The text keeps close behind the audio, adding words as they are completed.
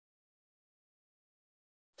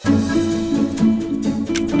Ow!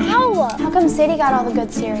 How come Sadie got all the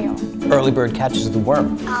good cereal? Early bird catches the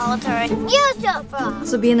worm. I'll turn you to frog.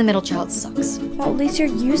 So being the middle child sucks. Well, at least you're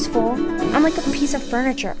useful. I'm like a piece of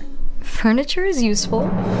furniture. Furniture is useful.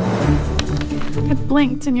 I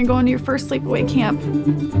blinked and you're going to your first sleepaway camp.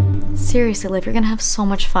 Seriously, Liv, you're gonna have so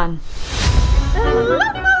much fun.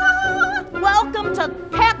 Welcome to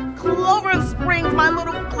Camp Clover Springs, my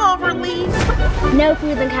little clover leaf. No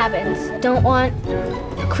food in cabins. Don't want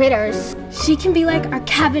critters. She can be like our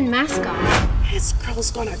cabin mascot. This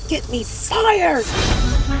girl's gonna get me fired.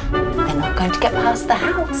 They're not going to get past the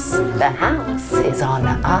house. The house is on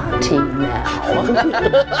our team now.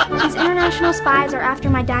 These international spies are after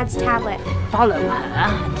my dad's tablet. Follow her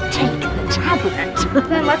and take the tablet.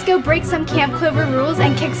 Then let's go break some Camp Clover rules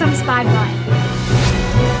and kick some spy butt.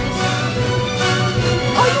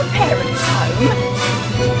 Are your parents home?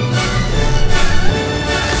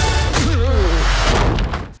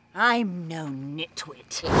 I'm no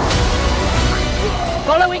nitwit.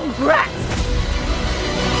 Following brats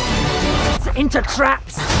into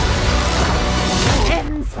traps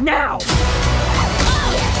ends now.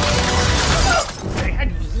 They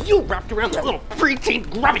had you wrapped around their little preteen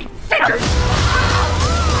grubby fingers.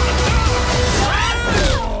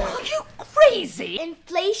 Are you crazy?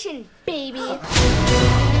 Inflation, baby.